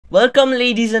Welcome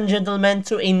ladies and gentlemen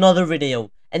to another video,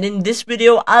 and in this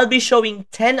video I'll be showing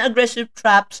 10 aggressive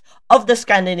traps of the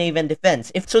Scandinavian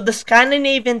defense. So the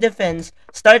Scandinavian defense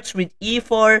starts with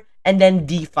e4 and then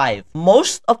d5.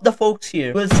 Most of the folks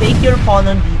here will take your pawn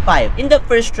on d5. In the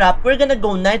first trap, we're gonna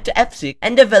go knight to f6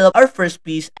 and develop our first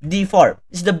piece, d4.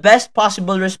 It's the best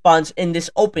possible response in this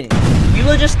opening. We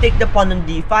will just take the pawn on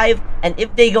d5, and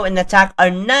if they go and attack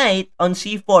our knight on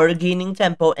c4, gaining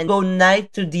tempo, and go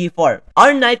knight to d4.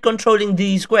 Our knight controlling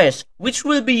these squares, which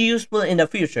will be useful in the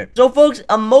future. So folks,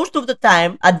 most of the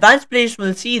time, advanced players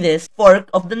will see this fork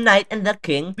of the knight and the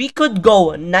king. We could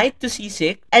go knight to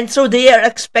c6, and so they are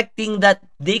expecting that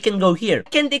they can go here. I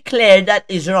can declare that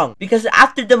is wrong, because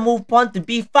after the move pawn to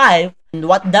b5,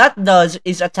 what that does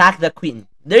is attack the queen.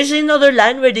 There's another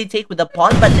line where they take with the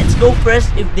pawn, but let's go first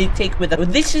if they take with the...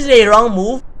 This is a wrong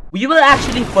move. We will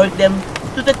actually fork them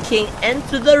to the king and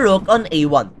to the rook on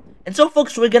a1. And so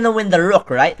folks, we're gonna win the rook,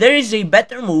 right? There is a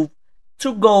better move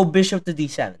to go bishop to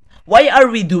d7. Why are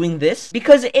we doing this?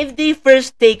 Because if they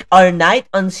first take our knight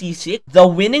on c6, the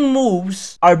winning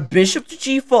moves are bishop to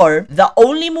g4. The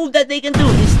only move that they can do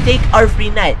is take our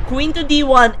free knight. Queen to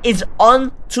d1 is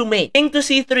on to mate. King to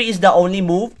c3 is the only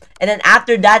move. And then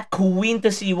after that, queen to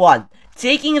c1.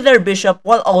 Taking their bishop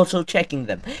while also checking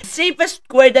them. Safest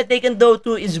square that they can go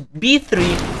to is b3,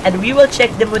 and we will check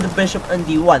them with the bishop on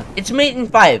d1. It's mate in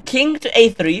 5. King to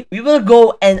a3. We will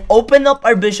go and open up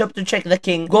our bishop to check the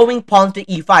king, going pawn to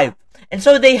e5. And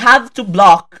so they have to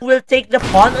block. We'll take the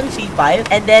pawn on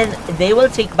c5, and then they will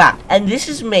take back. And this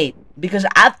is mate, because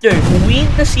after queen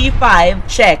to c5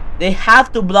 check, they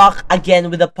have to block again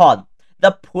with the pawn.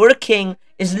 The poor king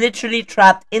is literally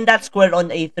trapped in that square on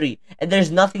a3, and there's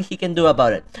nothing he can do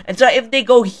about it. And so if they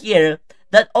go here,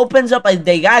 that opens up a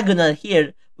diagonal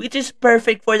here, which is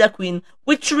perfect for the queen,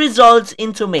 which results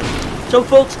into mate. So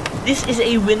folks, this is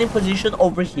a winning position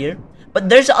over here, but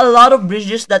there's a lot of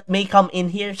bridges that may come in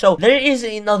here. So there is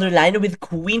another line with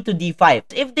queen to d5.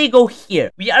 If they go here,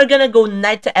 we are gonna go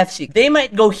knight to f6. They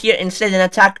might go here instead and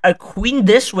attack our queen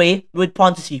this way with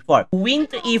pawn to c4. Queen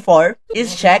to e4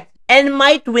 is checked and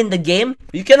might win the game.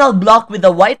 You cannot block with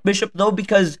the white bishop though,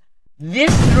 because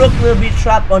this rook will be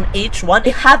trapped on h1.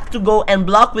 They have to go and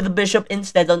block with the bishop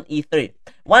instead on e3.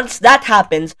 Once that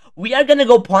happens, we are gonna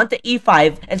go pawn to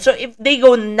e5, and so if they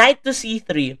go knight to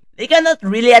c3, they cannot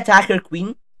really attack her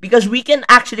queen, because we can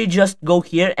actually just go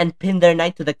here and pin their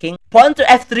knight to the king. Pawn to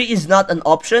f3 is not an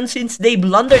option since they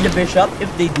blunder the bishop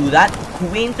if they do that.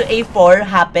 Queen to a4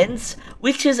 happens,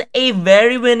 which is a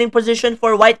very winning position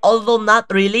for white, although not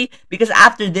really, because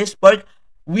after this fork,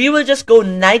 we will just go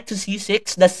knight to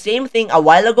c6, the same thing a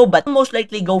while ago, but most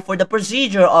likely go for the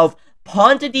procedure of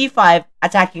pawn to d5,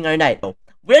 attacking our knight. So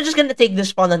we're just gonna take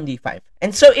this pawn on d5.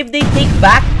 And so if they take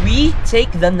back, we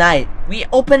take the knight. We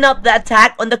open up the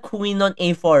attack on the queen on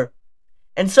a4.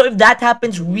 And so if that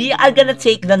happens, we are gonna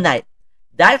take the knight.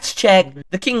 That's check.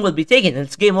 The king will be taken, and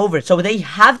it's game over. So they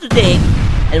have to take,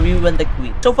 and we win the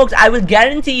queen. So folks, I will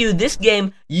guarantee you this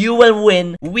game, you will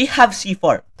win. We have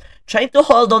c4. Trying to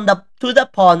hold on to the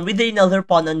pawn with another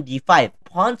pawn on d5.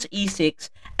 Pawn to e6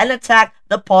 and attack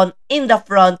the pawn in the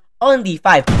front on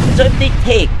d5. So if they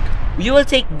take, we will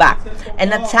take back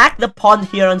and attack the pawn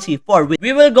here on c4.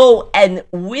 We will go and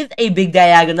with a big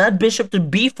diagonal, bishop to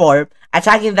b4,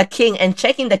 attacking the king and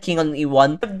checking the king on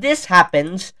e1. If this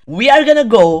happens, we are gonna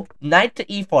go knight to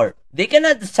e4. They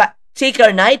cannot take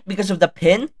our knight because of the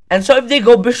pin, and so if they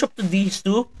go bishop to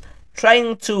d2,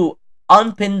 trying to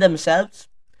unpin themselves,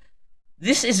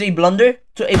 this is a blunder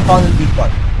to a pawn on d4.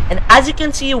 And as you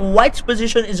can see, white's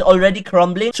position is already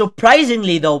crumbling.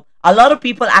 Surprisingly though, a lot of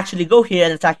people actually go here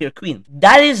and attack your queen.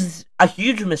 That is a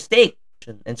huge mistake.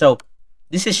 And so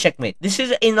this is checkmate. This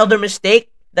is another mistake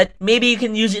that maybe you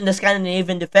can use in the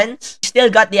Scandinavian defense. Still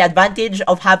got the advantage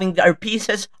of having our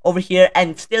pieces over here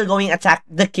and still going attack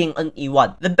the king on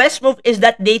e1. The best move is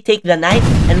that they take the knight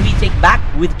and we take back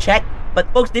with check.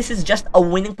 But folks, this is just a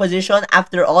winning position.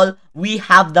 After all, we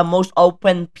have the most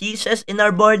open pieces in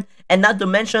our board. And not to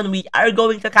mention, we are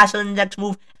going to castle in the next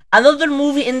move. Another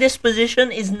move in this position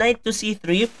is knight to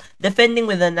c3, defending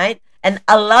with the knight. And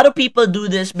a lot of people do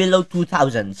this below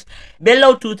 2000s.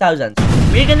 Below 2000s.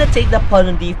 We're gonna take the pawn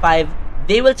on d5.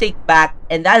 They will take back.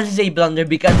 And that is a blunder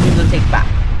because we will take back.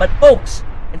 But folks,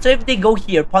 and so if they go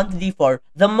here, pawn to d4,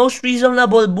 the most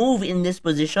reasonable move in this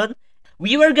position,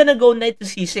 we were gonna go knight to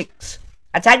c6,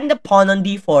 attacking the pawn on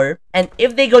d4, and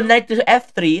if they go knight to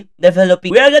f3,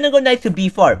 developing, we are gonna go knight to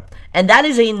b4, and that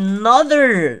is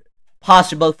another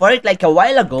possible fork like a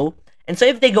while ago. And so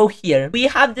if they go here, we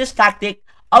have this tactic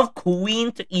of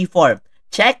queen to e4,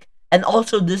 check, and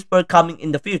also this fork coming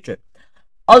in the future.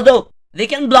 Although they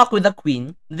can block with the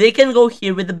queen, they can go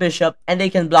here with the bishop, and they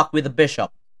can block with the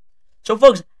bishop. So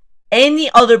folks, any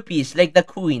other piece like the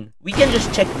queen, we can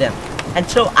just check them. And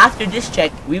so after this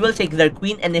check, we will take their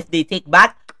queen, and if they take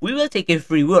back, we will take a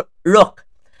free rook.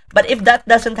 But if that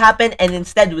doesn't happen, and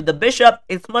instead with the bishop,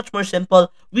 it's much more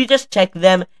simple. We just check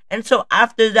them, and so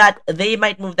after that, they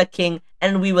might move the king,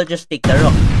 and we will just take the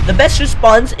rook. The best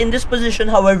response in this position,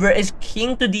 however, is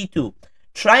king to d2,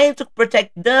 trying to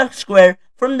protect the square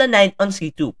from the knight on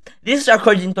c2. This is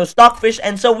according to Stockfish,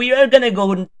 and so we are gonna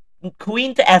go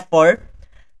queen to f4.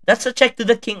 That's a check to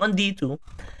the king on d2.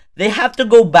 They have to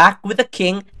go back with the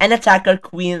king and attack our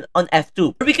queen on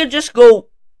f2. Or we could just go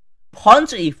pawn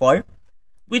to e4,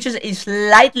 which is a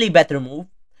slightly better move.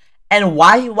 And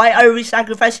why? Why are we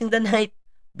sacrificing the knight?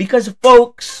 Because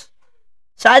folks,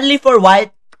 sadly for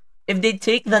white, if they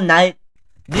take the knight,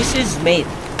 this is mate.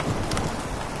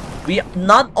 We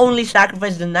not only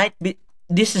sacrifice the knight, but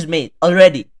this is mate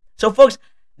already. So folks,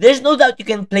 there's no doubt you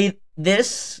can play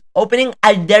this opening.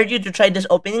 I dare you to try this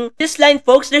opening. This line,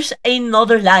 folks, there's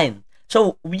another line.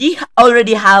 So we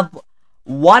already have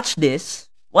watched this.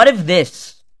 What if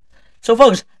this? So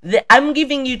folks, I'm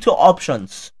giving you two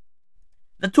options.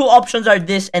 The two options are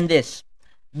this and this.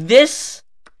 This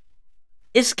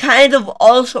is kind of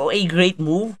also a great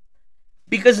move,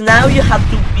 because now you have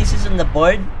two pieces on the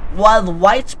board while the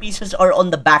white's pieces are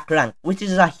on the back rank, which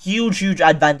is a huge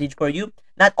advantage for you,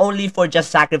 not only for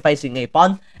just sacrificing a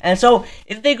pawn. And so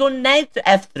if they go knight to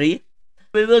f3,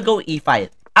 we will go e5.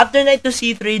 After knight to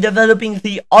c3, developing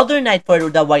the other knight for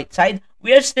the white side,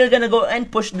 we are still gonna go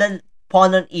and push the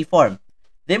pawn on e4.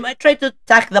 They might try to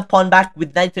attack the pawn back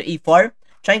with knight to e4,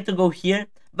 trying to go here,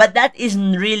 but that is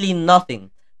really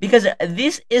nothing, because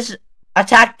this is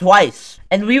attacked twice,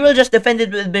 and we will just defend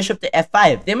it with bishop to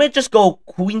f5. They might just go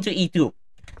queen to e2,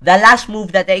 the last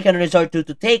move that they can resort to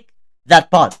take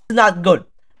that pawn. It's not good.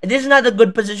 This is not a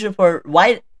good position for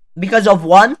white, because of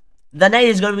one, the knight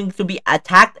is going to be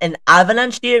attacked and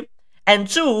avalanched here, and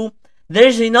two,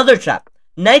 there's another trap.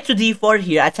 Knight to d4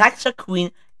 here attacks a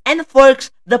queen and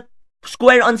forks the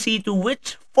square on c2,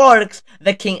 which forks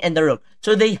the king and the rook.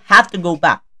 So they have to go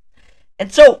back.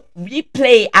 And so we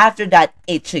play after that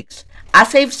h6.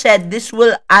 As I've said, this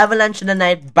will avalanche the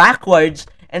knight backwards.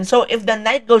 And so if the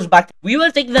knight goes back, we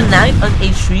will take the knight on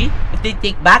h3. If they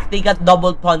take back, they got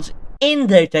double pawns in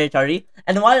their territory,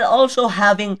 and while also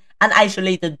having an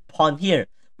isolated pawn here,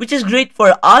 which is great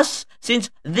for us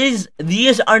since these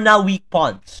are now weak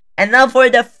pawns. And now for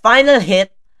the final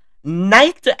hit,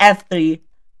 knight to f3,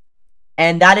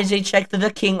 and that is a check to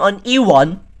the king on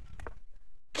e1,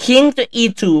 king to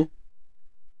e2,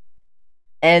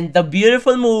 and the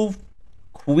beautiful move,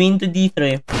 queen to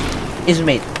d3, is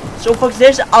made. So folks,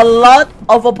 there's a lot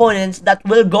of opponents that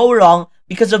will go wrong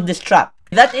because of this trap.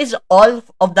 That is all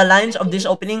of the lines of this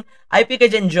opening. I hope you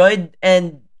guys enjoyed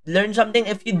and learned something.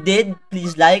 If you did,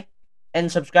 please like and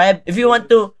subscribe if you want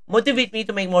to motivate me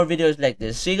to make more videos like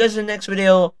this. See you guys in the next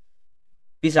video.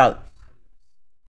 Peace out.